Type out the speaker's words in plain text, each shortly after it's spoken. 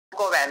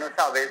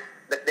Anusawis,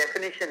 the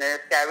definition is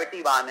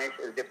cavity varnish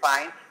is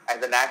defined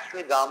as a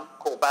natural gum,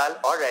 copal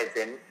or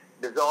resin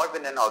dissolved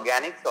in an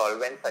organic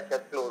solvent such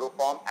as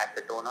chloroform,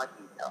 acetone or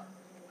ether.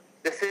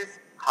 This is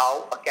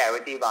how a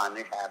cavity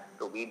varnish has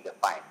to be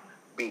defined.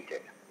 Beat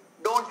it.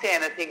 Don't say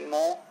anything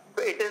more.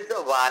 So it is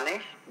a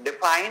varnish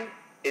defined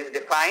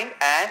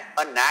as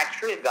a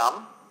natural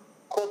gum,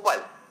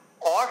 copal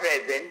or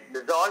resin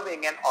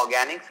dissolving an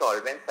organic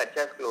solvent such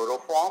as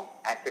chloroform,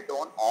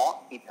 acetone or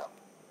ether.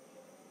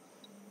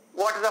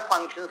 What are the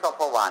functions of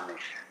a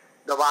varnish?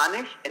 The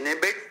varnish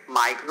inhibits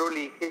micro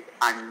leakage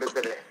under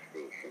the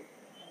restoration,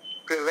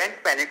 prevents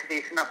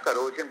penetration of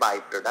corrosion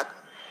byproducts,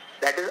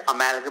 that is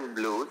amalgam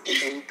blues,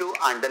 into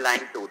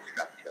underlying tooth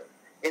structure,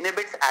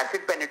 inhibits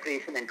acid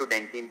penetration into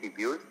dentine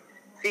tubules,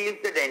 seals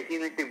the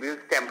dentinal tubules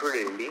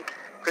temporarily,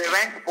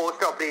 prevents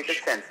post-operative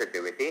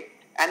sensitivity,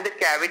 and the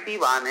cavity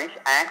varnish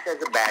acts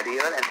as a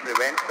barrier and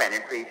prevents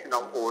penetration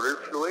of oral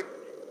fluid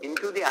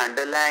into the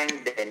underlying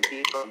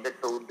dentine from the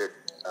tooth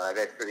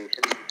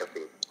restoration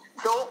interface.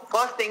 So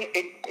first thing,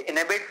 it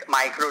inhibits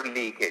micro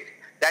leakage.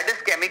 That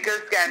is,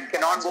 chemicals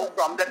cannot go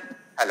from the...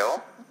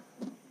 Hello?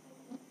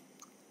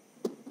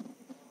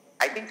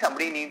 I think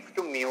somebody needs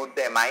to mute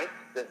their mic.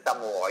 There's some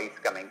voice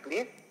coming,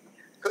 please.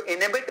 So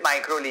inhibit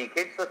micro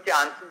leakage. So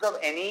chances of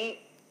any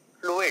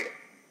fluid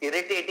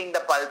irritating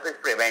the pulp is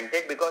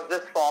prevented because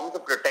this forms a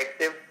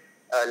protective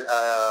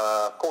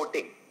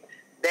coating.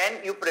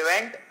 Then you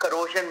prevent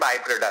corrosion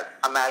byproducts,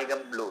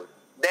 amalgam blues.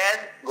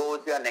 There goes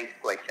your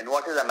next question.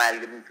 What is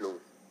amalgam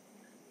blues?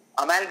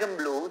 Amalgam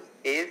blues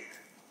is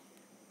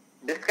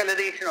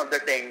discoloration of the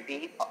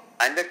dentine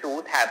and the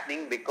tooth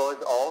happening because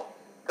of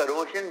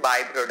corrosion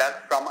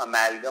byproducts from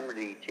amalgam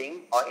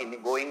reaching or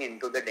going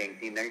into the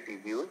dentinal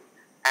tubules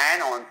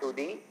and onto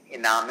the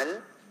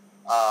enamel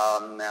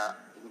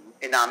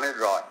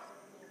rods.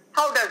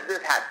 How does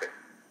this happen?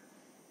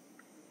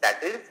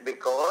 That is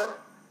because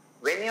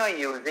when you are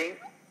using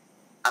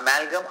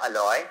amalgam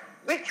alloy,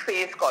 which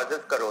phase causes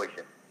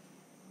corrosion?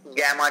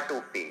 Gamma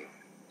 2 phase.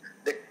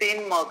 The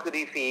tin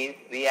mercury phase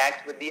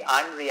reacts with the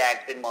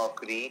unreacted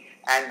mercury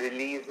and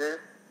releases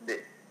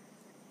this.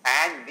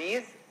 And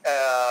these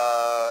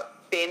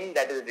tin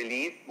that is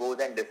released goes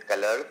and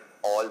discolors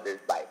all this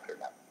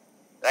byproduct.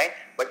 Right?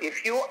 But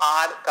if you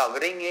are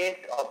covering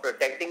it or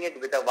protecting it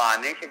with a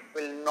varnish, it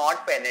will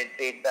not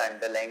penetrate the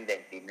underlying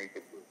dentinal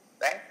tubules.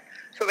 Right?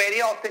 So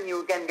very often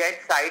you can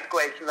get side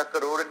questions or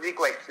corollary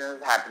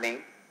questions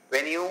happening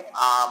when you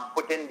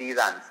put in these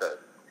answers.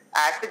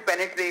 Acid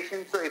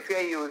penetration, so if you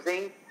are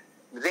using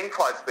zinc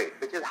phosphate,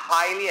 which is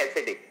highly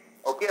acidic,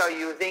 okay, or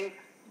using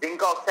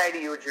zinc oxide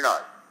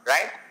eugenol,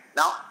 right?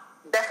 Now,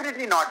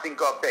 definitely not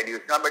zinc oxide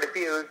eugenol, but if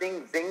you are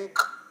using zinc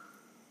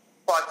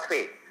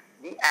phosphate,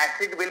 the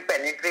acid will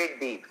penetrate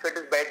deep. So it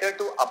is better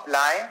to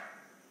apply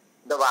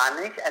the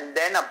varnish and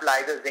then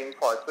apply the zinc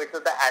phosphate so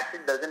the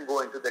acid doesn't go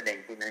into the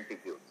dentinal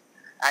tubules.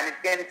 And it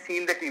can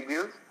seal the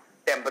tubules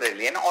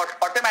temporarily and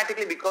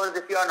automatically, because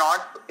if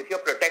you're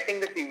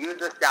protecting the tubules,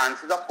 the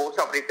chances of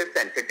post-operative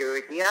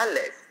sensitivity are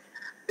less.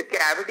 The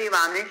cavity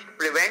varnish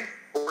prevents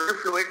oral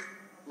fluids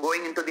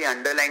going into the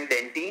underlying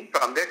dentine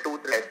from the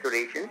tooth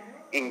restoration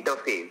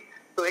interface.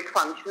 So it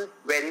functions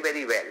very,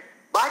 very well.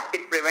 But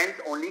it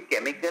prevents only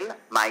chemical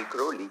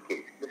micro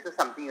leakage. This is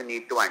something you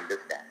need to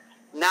understand.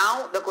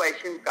 Now the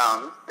question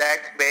comes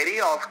that very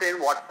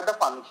often what are the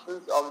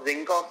functions of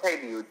zinc oxide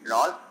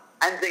eugenol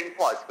and zinc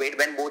phosphate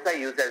when both are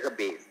used as a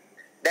base?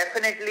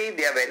 Definitely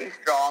they are very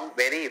strong,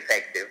 very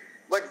effective.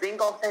 But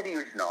zinc oxide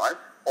eugenol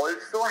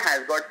also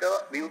has got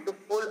a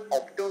beautiful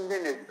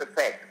obtundant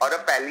effect or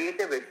a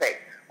palliative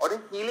effect or a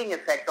healing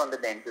effect on the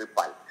dental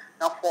pulp.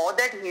 Now for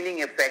that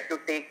healing effect to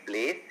take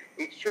place,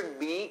 it should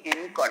be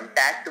in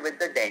contact with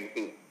the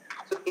dentine.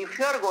 So if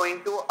you are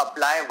going to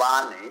apply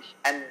varnish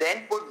and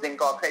then put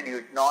zinc oxide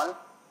eugenol,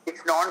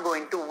 it's not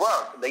going to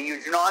work. The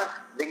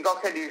zinc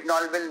oxide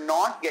eugenol will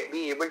not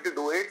be able to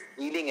do its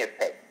healing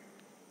effect.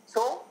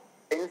 So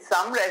in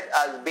some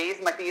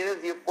base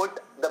materials, you put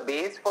the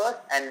base first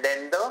and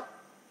then the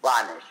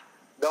varnish.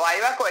 The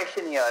viva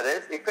question here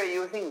is, if you are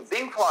using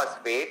zinc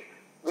phosphate,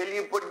 will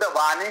you put the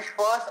varnish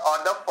first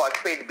or the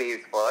phosphate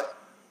base first?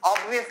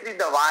 Obviously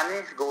the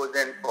varnish goes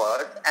in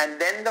first and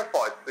then the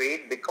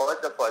phosphate, because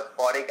the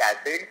phosphoric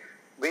acid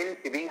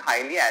being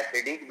highly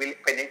acidic, will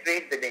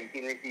penetrate the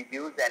dentinal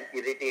tubules and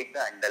irritate the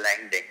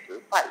underlying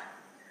dental pulp.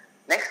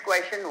 Next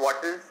question,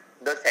 what is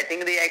the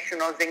setting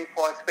reaction of zinc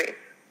phosphate?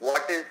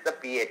 What is the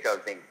pH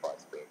of zinc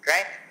phosphate,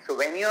 right? So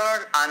when you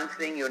are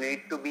answering, you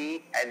need to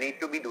be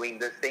doing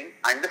this thing,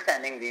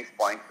 understanding these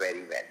points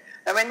very well.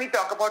 Now when we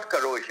talk about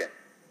corrosion,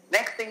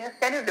 next thing is,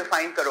 can you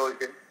define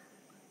corrosion?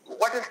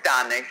 What is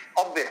tarnish?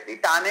 Obviously,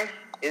 tarnish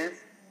is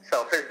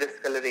surface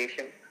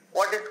discoloration.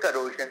 What is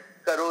corrosion?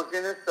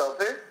 Corrosion is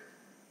surface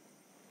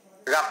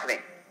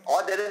roughening,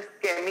 or there is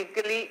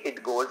chemically it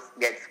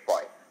gets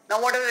spoiled.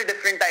 Now what are the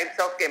different types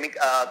of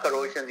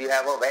corrosions? You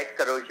have a wet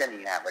corrosion,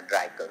 you have a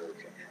dry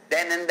corrosion.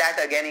 Then in that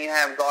again you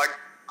have got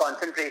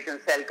concentration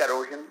cell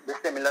corrosion, the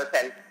similar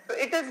cell. So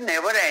it is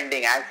never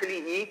ending.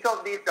 Actually, each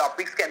of these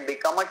topics can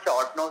become a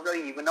short note or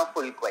even a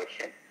full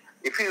question.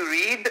 If you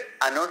read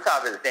Anu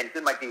Savil's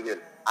Dental Material,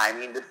 I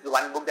mean, this is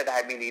one book that I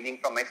have been reading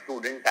from my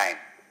student time,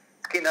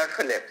 Skinner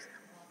Phillips,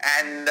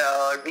 and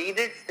read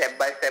it step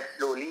by step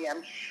slowly,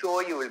 I'm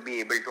sure you will be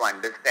able to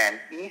understand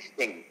each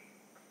thing.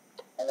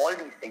 All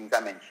these things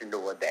are mentioned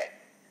over there.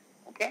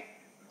 Okay?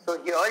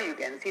 So here you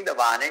can see the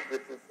varnish. This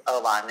is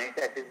a varnish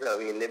that is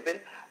available.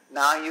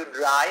 Now you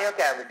dry your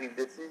cavity.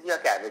 This is your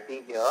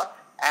cavity here.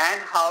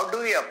 And how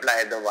do you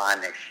apply the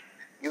varnish?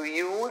 You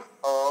use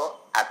a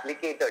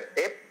applicator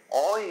tip,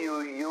 or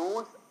you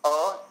use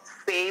a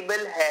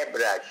sable hair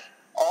brush,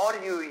 or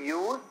you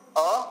use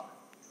a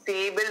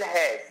sable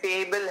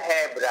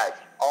hair brush,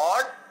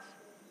 or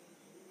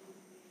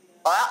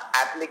a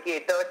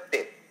applicator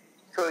tip.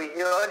 So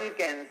here you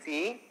can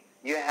see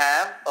you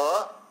have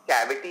a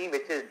cavity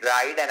which is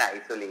dried and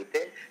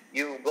isolated.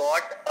 You've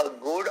got a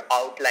good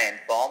outline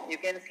form. You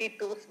can see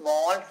two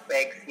small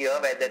specks here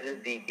where there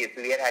is decay.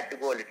 So we had to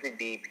go a little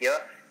deep here.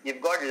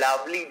 You've got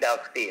lovely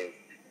dovetails.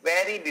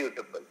 Very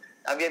beautiful.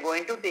 Now we are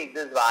going to take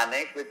this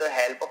varnish with the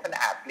help of an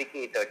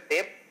applicator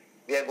tip.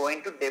 We are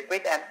going to dip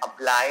it and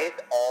apply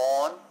it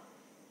on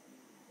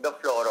the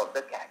floor of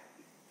the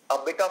cavity. A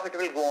bit of it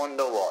will go on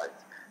the walls.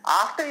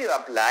 After you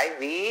apply,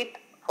 wait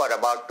for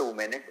about 2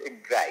 minutes,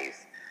 it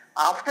dries.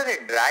 After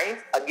it dries,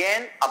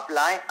 again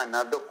apply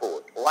another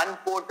coat. One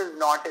coat is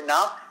not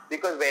enough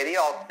because very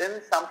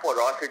often some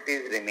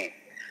porosities remain.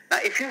 Now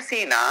if you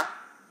see now,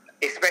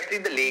 especially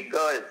the lay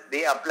girls,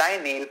 they apply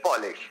nail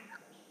polish.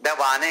 The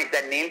varnish,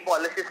 that nail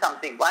polish is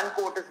something. One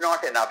coat is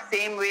not enough.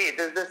 Same way, it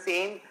is the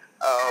same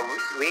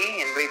way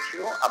in which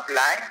you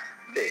apply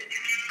this.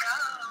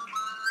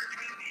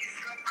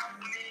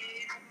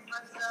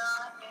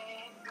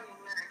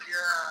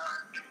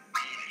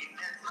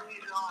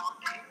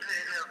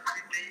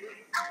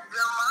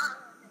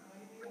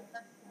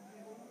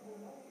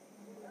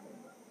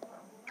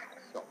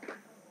 So,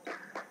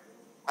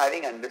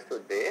 having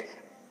understood this,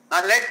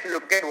 now let's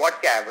look at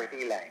what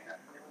cavity liners.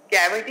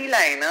 Cavity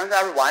liners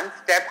are one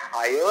step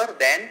higher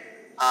than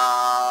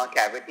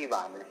cavity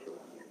varnishes.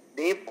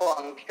 They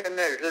function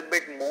a little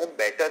bit more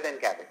better than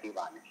cavity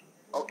varnish.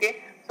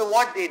 Okay, so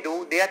what they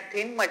do, they are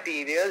thin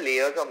material,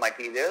 layers of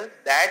materials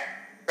that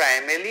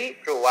primarily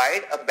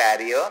provide a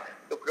barrier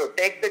to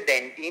protect the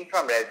dentine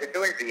from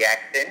residual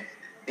reactants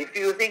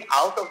diffusing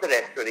out of the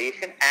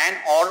restoration and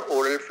or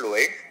oral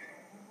fluids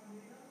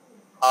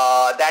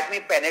that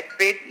may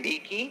penetrate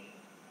leaky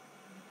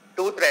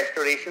tooth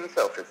restoration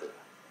surfaces.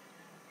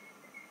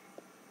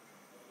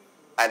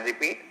 I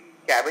repeat,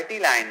 cavity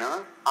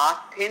liners are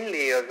thin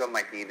layers of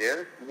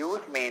material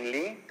used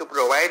mainly to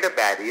provide a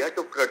barrier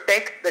to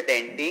protect the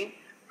dentine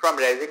from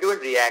residual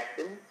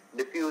reactants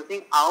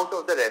diffusing out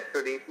of the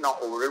restoration or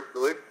oral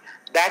fluids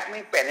that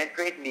may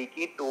penetrate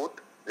leaky tooth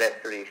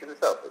restoration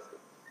surfaces.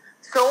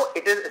 So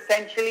it is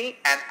essentially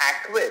an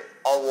aqueous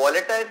or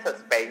volatile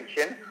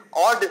suspension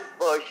or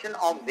dispersion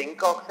of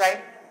zinc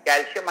oxide,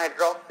 calcium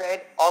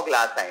hydroxide or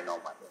glass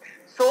ionomer.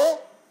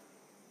 So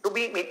to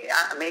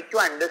make you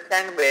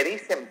understand very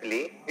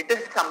simply, it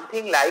is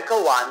something like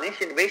a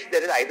varnish in which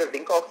there is either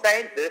zinc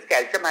oxide, there is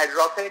calcium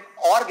hydroxide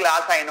or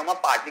glass ionomer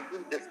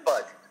particles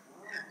dispersed.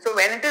 So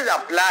when it is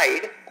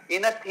applied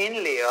in a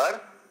thin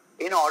layer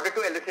in order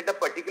to elicit a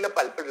particular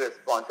pulpal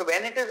response, so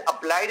when it is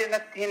applied in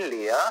a thin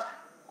layer,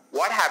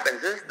 what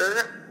happens is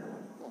the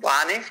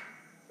varnish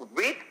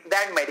with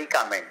that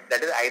medicament,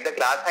 that is either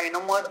glass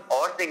ionomer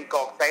or zinc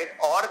oxide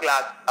or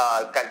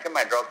calcium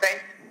hydroxide,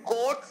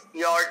 coats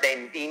your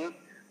dentine,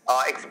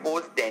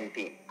 exposed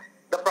dentine.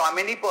 The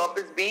primary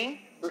purpose being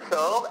to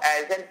serve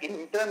as an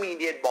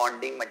intermediate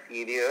bonding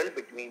material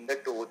between the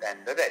tooth and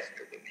the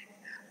restoration.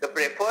 The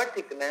preferred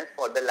thickness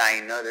for the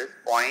liner is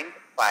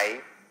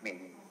 0.5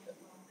 millimeters.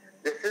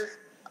 This is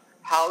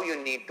how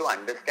you need to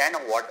understand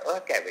what a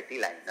cavity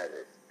liner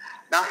is.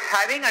 Now,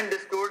 having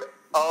understood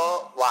a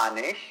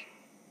varnish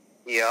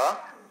here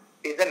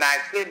is a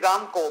natural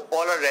gum, copal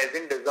or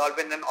resin dissolved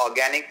in an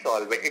organic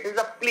solvent. It is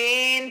a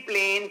plain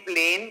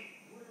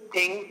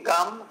thing,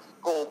 gum,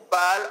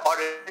 copal or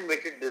resin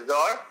which is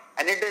dissolved,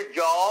 and its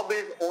job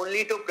is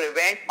only to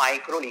prevent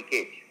micro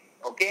leakage.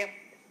 Okay.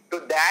 To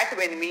that,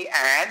 when we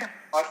add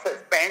or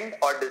suspend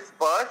or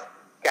disperse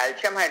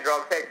calcium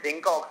hydroxide,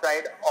 zinc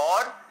oxide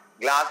or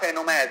glass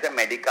ionomer as a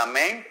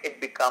medicament, it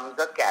becomes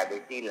a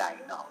cavity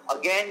liner.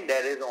 Again,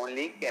 there is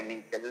only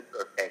chemical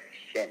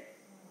protection.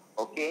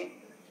 Okay.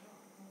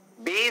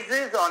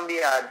 Bases, on the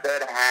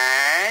other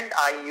hand,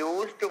 are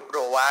used to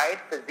provide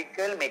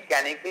physical,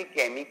 mechanical,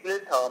 chemical,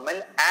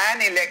 thermal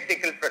and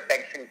electrical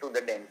protection to the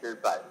dental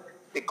pulp,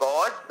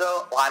 because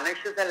the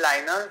varnishes and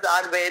liners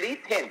are very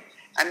thin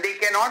and they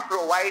cannot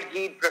provide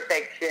heat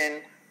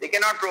protection, they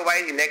cannot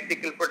provide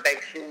electrical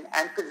protection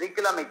and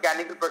physical or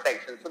mechanical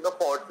protection. So the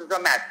forces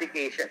of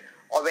mastication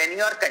or when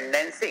you are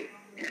condensing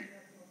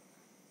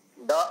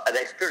the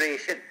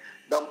restoration,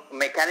 the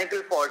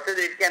mechanical forces,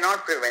 it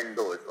cannot prevent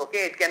those.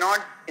 Okay, it cannot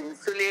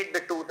insulate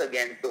the tooth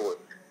against those.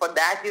 For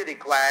that you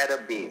require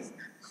a base.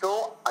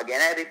 So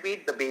again I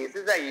repeat, the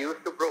bases are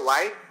used to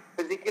provide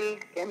physical,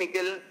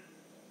 chemical,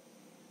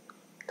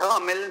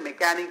 thermal,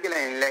 mechanical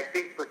and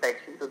electric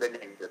protection to the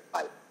dental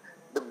pulp.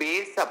 The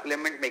base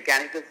supplement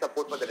mechanical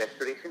support for the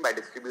restoration by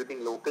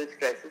distributing local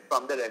stresses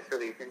from the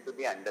restoration to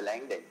the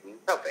underlying dentin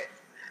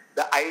surface.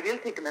 The ideal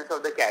thickness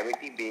of the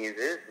cavity base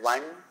is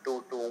 1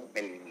 to 2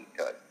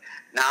 millimeters.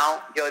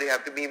 Now here you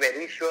have to be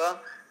very sure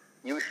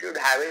you should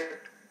have it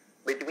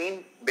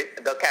between,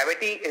 the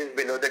cavity is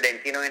below the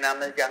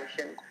dentino-enamel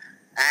junction,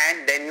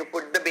 and then you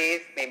put the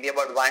base maybe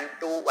about 1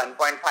 to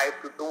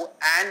 1.5 to 2,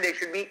 and there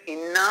should be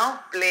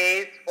enough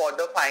place for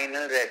the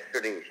final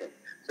restoration.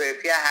 So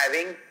if you are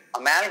having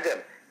amalgam,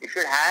 you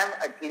should have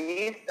at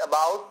least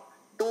about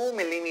 2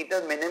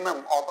 millimeter minimum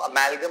of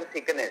amalgam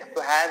thickness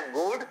to have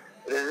good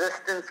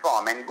resistance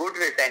form and good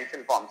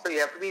retention form. So you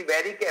have to be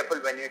very careful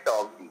when you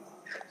talk these.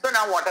 So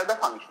now what are the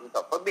functions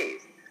of a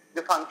base?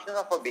 The functions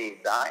of a base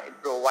are,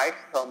 it provides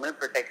thermal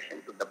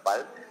protection to the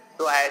pulp.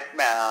 So as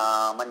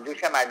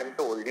Manjusha madam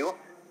told you,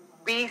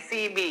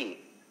 PCB,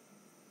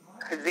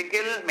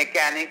 physical,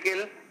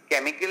 mechanical,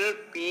 chemical,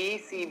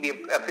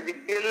 PCB,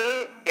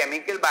 physical,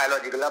 chemical,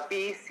 biological, or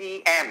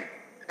PCM,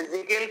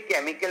 physical,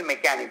 chemical,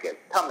 mechanical,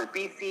 thermal,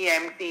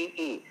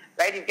 PCMTE,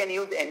 right? You can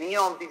use any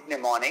of these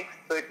mnemonics,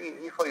 so it's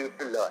easy for you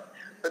to learn.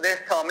 So there's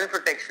thermal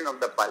protection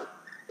of the pulp.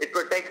 It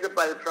protects the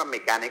pulp from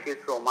mechanical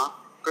trauma,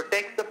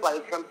 protects the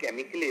pulp from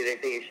chemical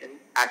irritation,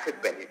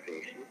 acid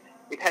penetration.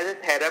 It has a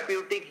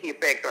therapeutic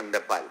effect on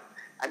the pulp,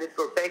 and it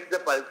protects the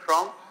pulp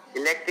from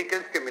electrical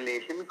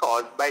stimulation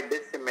caused by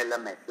dissimilar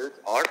metals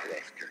or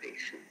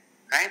restoration,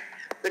 right?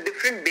 The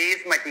different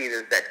base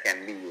materials that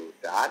can be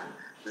used are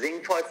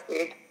zinc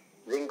phosphate,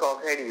 zinc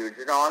oxide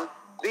eugenol,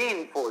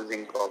 reinforced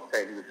zinc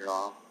oxide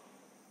eugenol,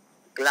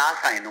 glass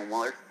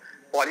ionomers,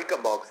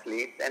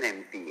 polycarboxylates and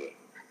MTA.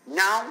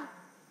 Now,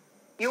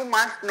 you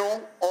must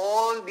know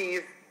all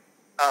these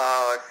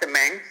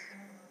cements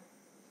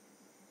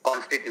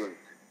constituents.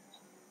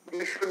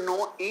 You should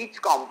know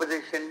each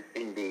composition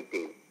in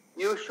detail.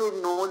 You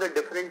should know the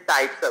different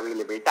types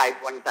available,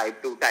 type 1,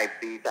 type 2, type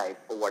 3, type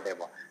 4,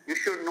 whatever. You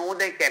should know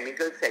their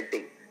chemical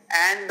setting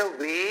and the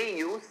way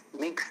you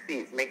mix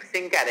these,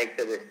 mixing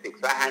characteristics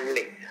or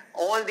handling,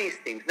 all these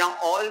things. Now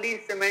all these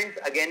cements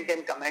again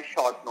can come as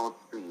short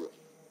notes to you.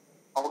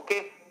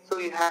 Okay, so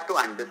you have to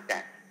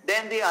understand.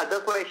 Then the other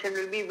question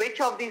will be, which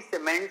of these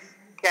cements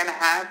can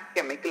have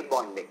chemical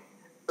bonding?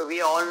 So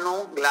we all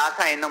know glass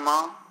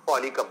ionomer,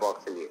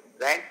 polycarboxylate,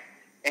 right?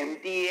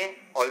 MTA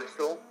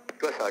also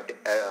to a certain,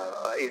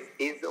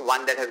 is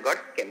one that has got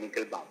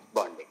chemical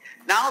bonding.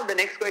 Now the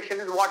next question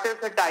is, what is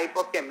the type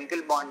of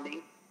chemical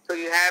bonding? So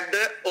you have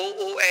the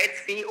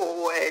OOH,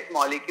 COOH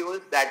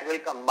molecules that will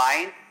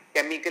combine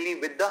chemically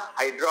with the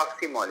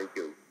hydroxy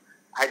molecules.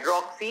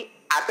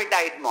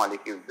 Hydroxyapatite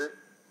molecules. This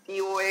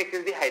COOH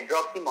is the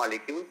hydroxy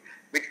molecules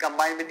which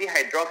combine with the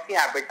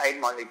hydroxyapatite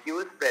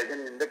molecules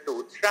present in the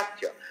tooth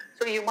structure.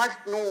 So you must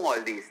know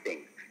all these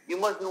things. You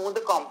must know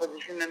the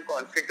composition and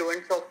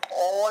constituents of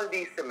all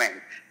these cements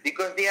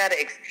because they are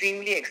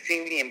extremely,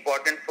 extremely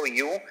important for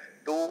you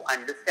to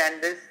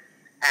understand this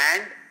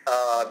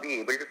and be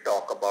able to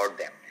talk about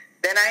them.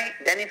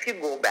 Then if you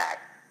go back,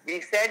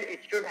 we said it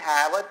should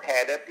have a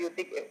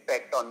therapeutic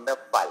effect on the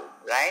pulp,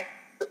 right?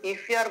 So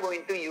if you are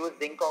going to use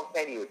zinc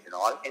oxide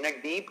eugenol in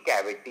a deep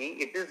cavity,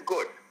 it is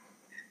good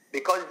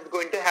because it's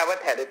going to have a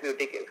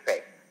therapeutic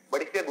effect.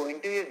 But if you're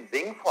going to use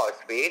zinc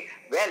phosphate,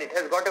 well, it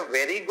has got a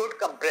very good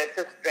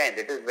compressive strength.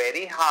 It is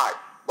very hard,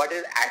 but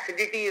its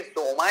acidity is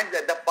so much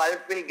that the pulp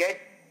will get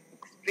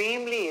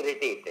extremely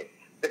irritated.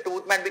 The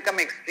tooth might become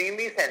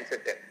extremely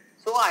sensitive.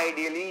 So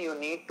ideally, you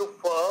need to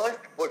first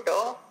put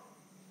a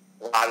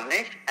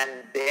varnish and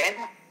then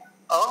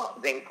a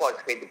zinc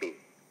phosphate base.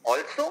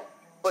 Also,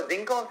 for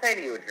zinc oxide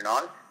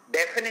eugenol,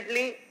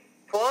 definitely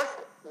first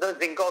the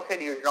zinc oxide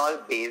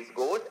eugenol base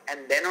goes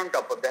and then on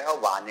top of that a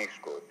varnish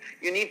goes.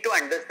 You need to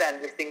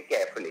understand this thing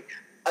carefully.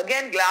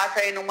 Again, glass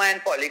ionomer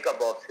and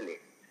polycarboxylate.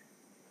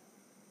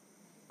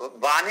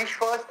 Varnish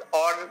first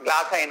or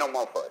glass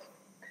ionomer first?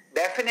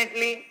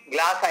 Definitely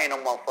glass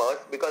ionomer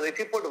first, because if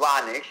you put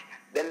varnish,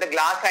 then the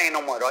glass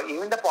ionomer or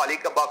even the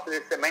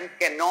polycarboxylate cement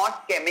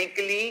cannot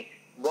chemically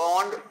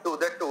bond to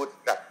the tooth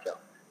structure,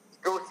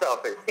 tooth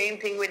surface. Same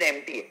thing with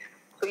MTA.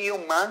 So you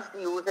must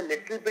use a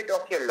little bit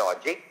of your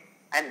logic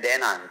and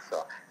then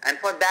answer. And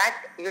for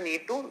that, you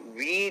need to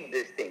read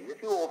these things.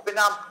 If you open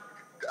up,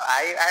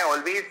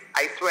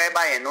 I swear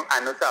by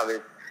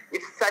Anusavis,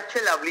 it's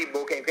such a lovely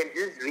book, and you can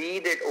just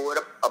read it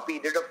over a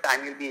period of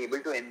time. You'll be able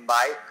to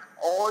imbibe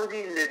all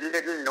these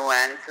little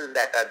nuances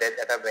that are there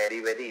that are very,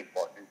 very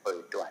important for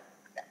you to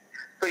understand.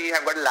 So you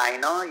have got a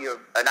liner,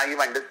 now you've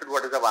understood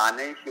what is a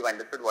varnish, you've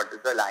understood what is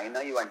a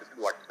liner, you've understood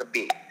what is a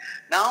base.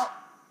 Now,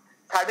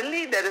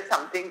 suddenly there is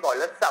something called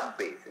a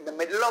sub-base. In the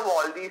middle of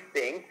all these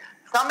things,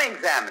 some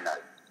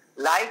examiners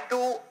like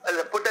to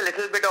put a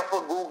little bit of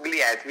a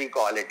googly, as we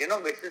call it,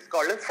 which is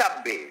called a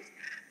sub-base.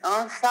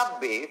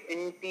 Sub-base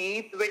in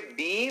teeth with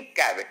deep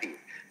cavities,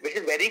 which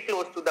is very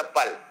close to the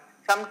pulp.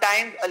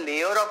 sometimes a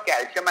layer of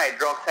calcium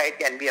hydroxide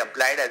can be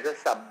applied as a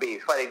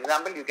sub-base. For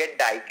example, you get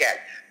dical.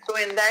 So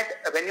in that,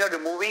 when you're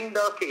removing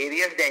the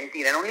carious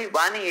dentine, and only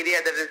one area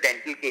that is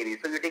dental caries,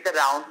 so you take a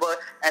round burr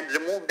and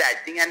remove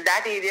that thing, and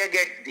that area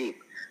gets deep.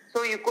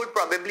 So you could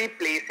probably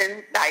place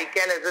in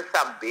dical as a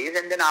sub-base,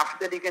 and then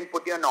after that you can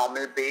put your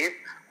normal base,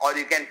 or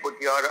you can put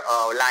your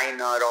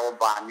liner or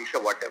varnish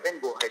or whatever,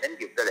 and go ahead and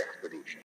give the rest to